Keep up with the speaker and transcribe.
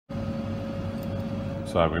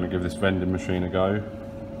So we're going to give this vending machine a go,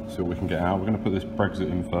 see what we can get out. We're going to put this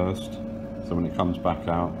Brexit in first, so when it comes back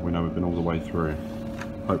out, we know we've been all the way through.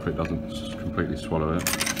 Hopefully it doesn't just completely swallow it.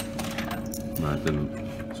 No, it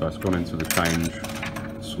didn't. So it's gone into the change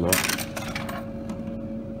slot.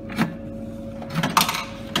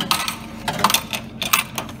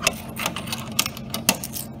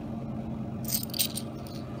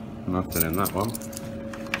 Nothing in that one.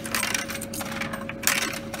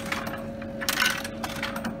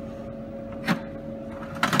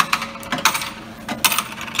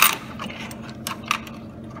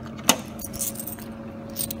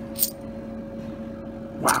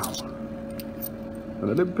 Wow! An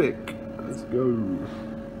Olympic! Let's go!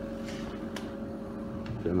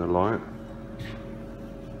 Get in the light.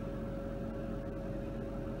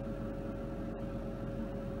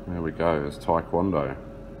 There we go, it's Taekwondo.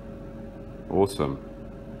 Awesome.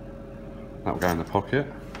 That'll go in the pocket.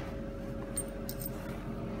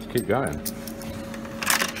 Let's keep going.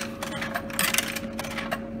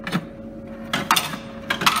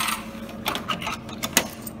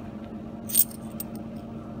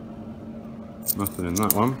 Nothing in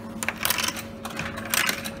that one.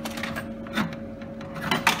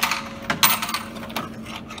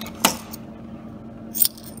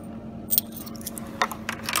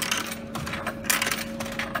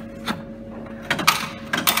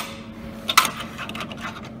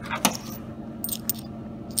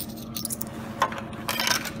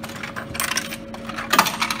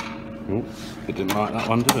 Oh, it didn't like that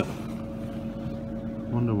one, did it?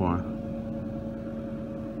 Wonder why.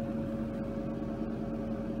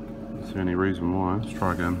 See any reason why? Let's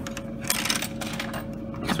try again.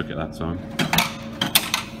 I took it that time.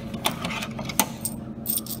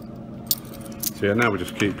 So yeah, now we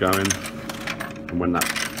just keep going, and when that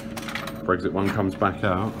Brexit one comes back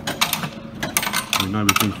out, we know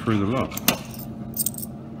we've been through the lot.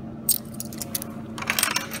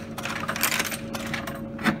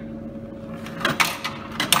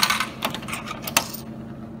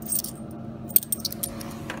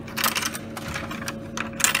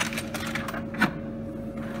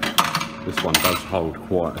 This one does hold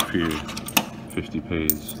quite a few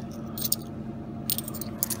 50p's.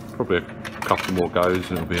 Probably a couple more goes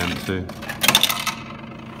and it'll be empty.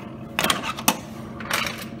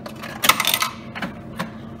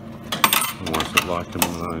 Almost not liking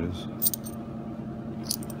one of those.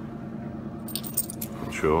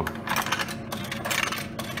 Not sure.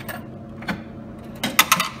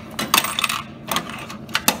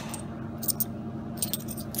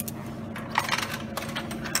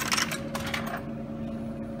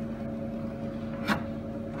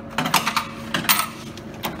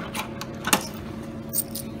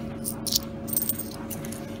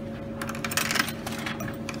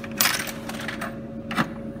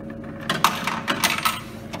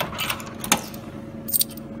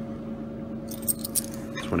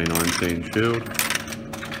 $2019 Shield.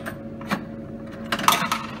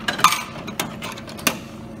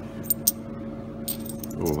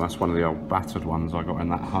 Oh, that's one of the old battered ones I got in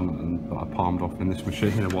that hunt and that I palmed off in this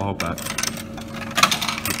machine a while back.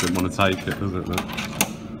 Just didn't want to take it, does it? Look.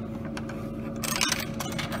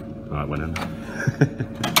 Right, went in.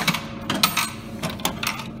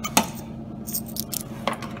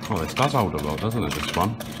 Oh, this does hold a lot, doesn't it, this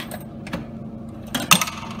one?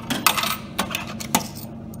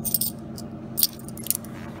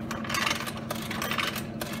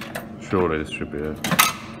 Surely this should be it.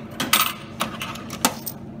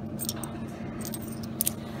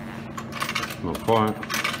 Not quite.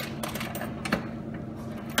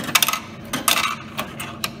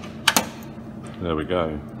 There we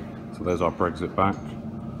go. So there's our Brexit back.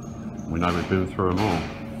 We know we've been through them all.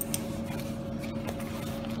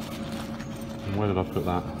 And where did I put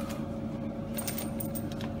that?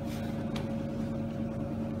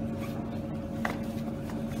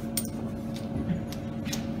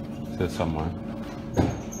 There somewhere.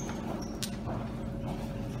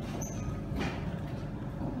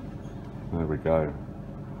 There we go.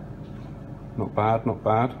 Not bad, not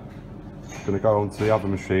bad. Going to go on to the other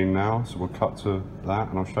machine now, so we'll cut to that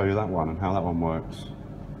and I'll show you that one and how that one works.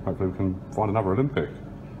 Hopefully we can find another Olympic.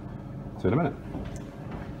 See you in a minute.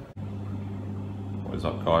 What is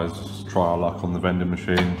up, guys? Let's try our luck on the vending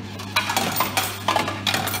machine.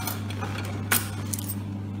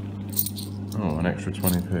 Oh, an extra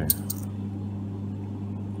 20p.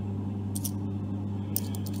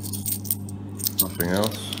 Nothing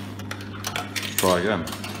else. Let's try again.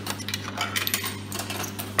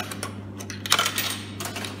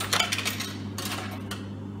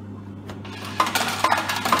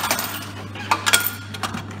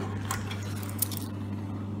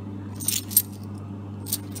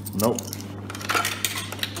 Nope.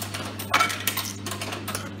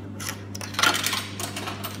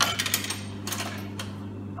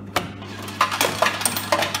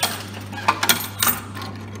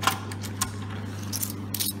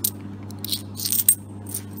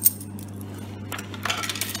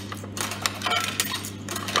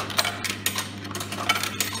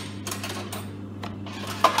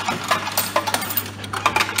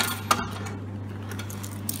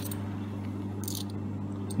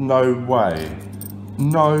 No way.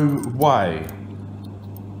 No way.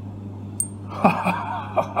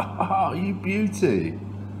 You beauty.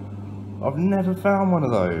 I've never found one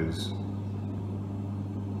of those.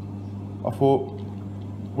 I thought,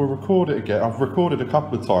 we'll record it again. I've recorded a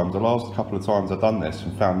couple of times. The last couple of times I've done this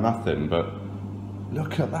and found nothing, but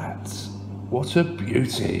look at that. What a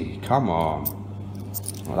beauty. Come on.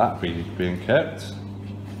 Well, that'd be being kept.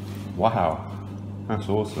 Wow. That's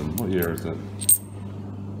awesome. What year is it?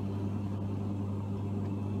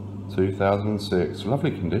 2006,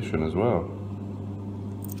 lovely condition as well.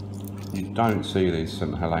 You don't see these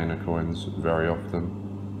St Helena coins very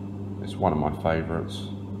often. It's one of my favourites.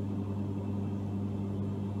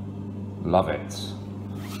 Love it.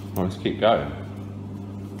 Well, let's keep going.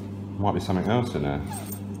 Might be something else in there.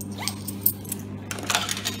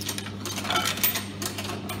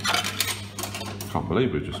 Can't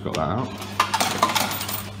believe we just got that out.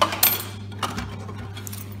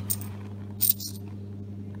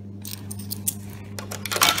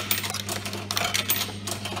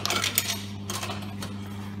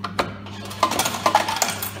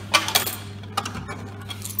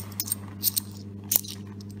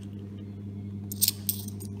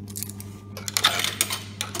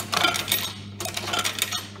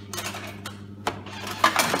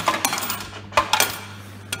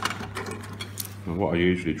 What I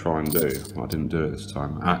usually try and do, I didn't do it this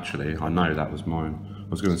time. Actually, I know that was mine. I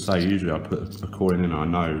was going to say, usually I put a coin in and I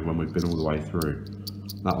know when we've been all the way through.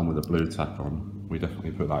 That one with the blue tack on, we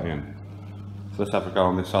definitely put that in. So let's have a go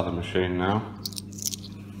on this other machine now.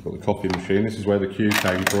 Got the coffee machine, this is where the queue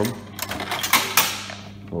came from.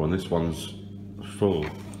 Oh, and this one's full.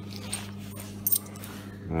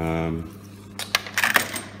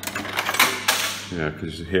 Yeah,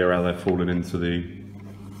 because you hear how they're falling into the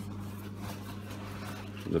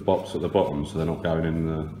box at the bottom, so they're not going in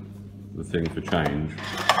the thing for change.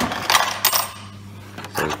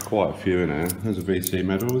 So there's quite a few in there. There's a VC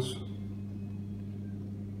medals.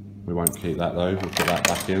 We won't keep that though, we'll put that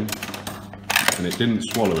back in. And it didn't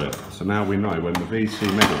swallow it, so now we know when the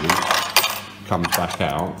VC medals comes back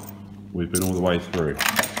out, we've been all the way through.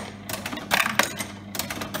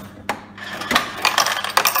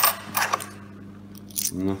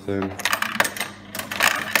 Nothing.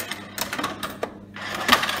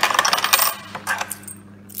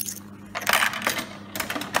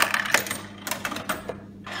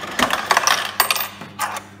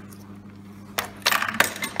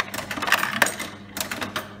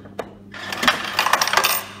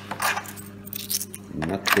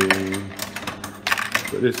 Nothing.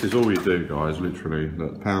 But this is all you do, guys, literally.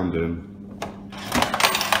 Look, pounding.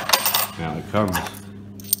 Out it comes.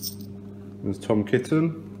 There's Tom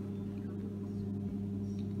Kitten.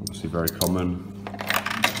 Obviously very common.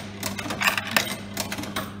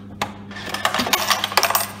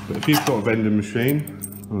 But if you've got a vending machine,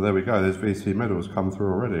 well, there we go, there's VC medals come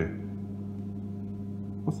through already.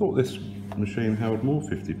 I thought this machine held more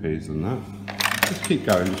 50p's than that. Let's keep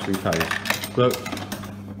going just in case. But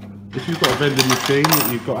if you've got a vending machine that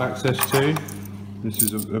you've got access to, this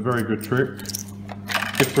is a very good trick.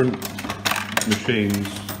 Different machines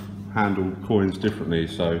handle coins differently,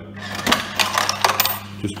 so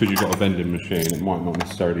just because you've got a vending machine, it might not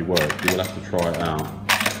necessarily work. You will have to try it out.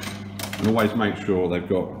 And always make sure they've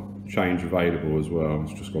got change available as well.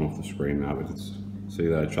 It's just gone off the screen now, but it's, see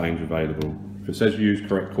there, change available. If it says use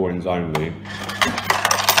correct coins only, it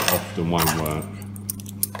often won't work.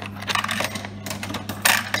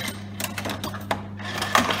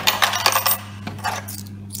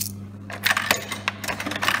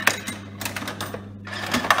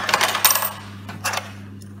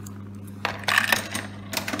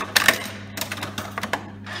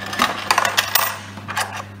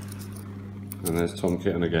 And there's Tom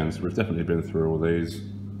Kitten again, so we've definitely been through all these.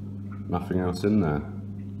 Nothing else in there.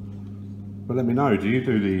 But let me know, do you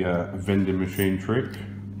do the vending machine trick?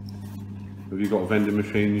 Have you got a vending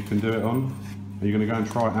machine you can do it on? Are you going to go and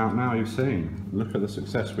try it out now? You've seen. Look at the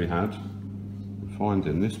success we had in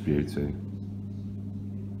finding this beauty.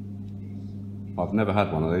 I've never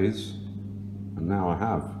had one of these, and now I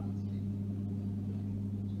have.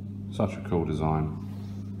 Such a cool design.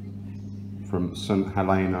 From St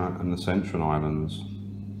Helena and the Central Islands.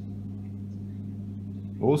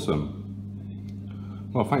 Awesome.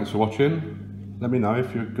 Well, thanks for watching. Let me know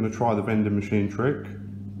if you're going to try the vending machine trick.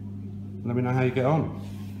 Let me know how you get on.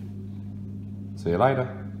 See you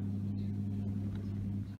later.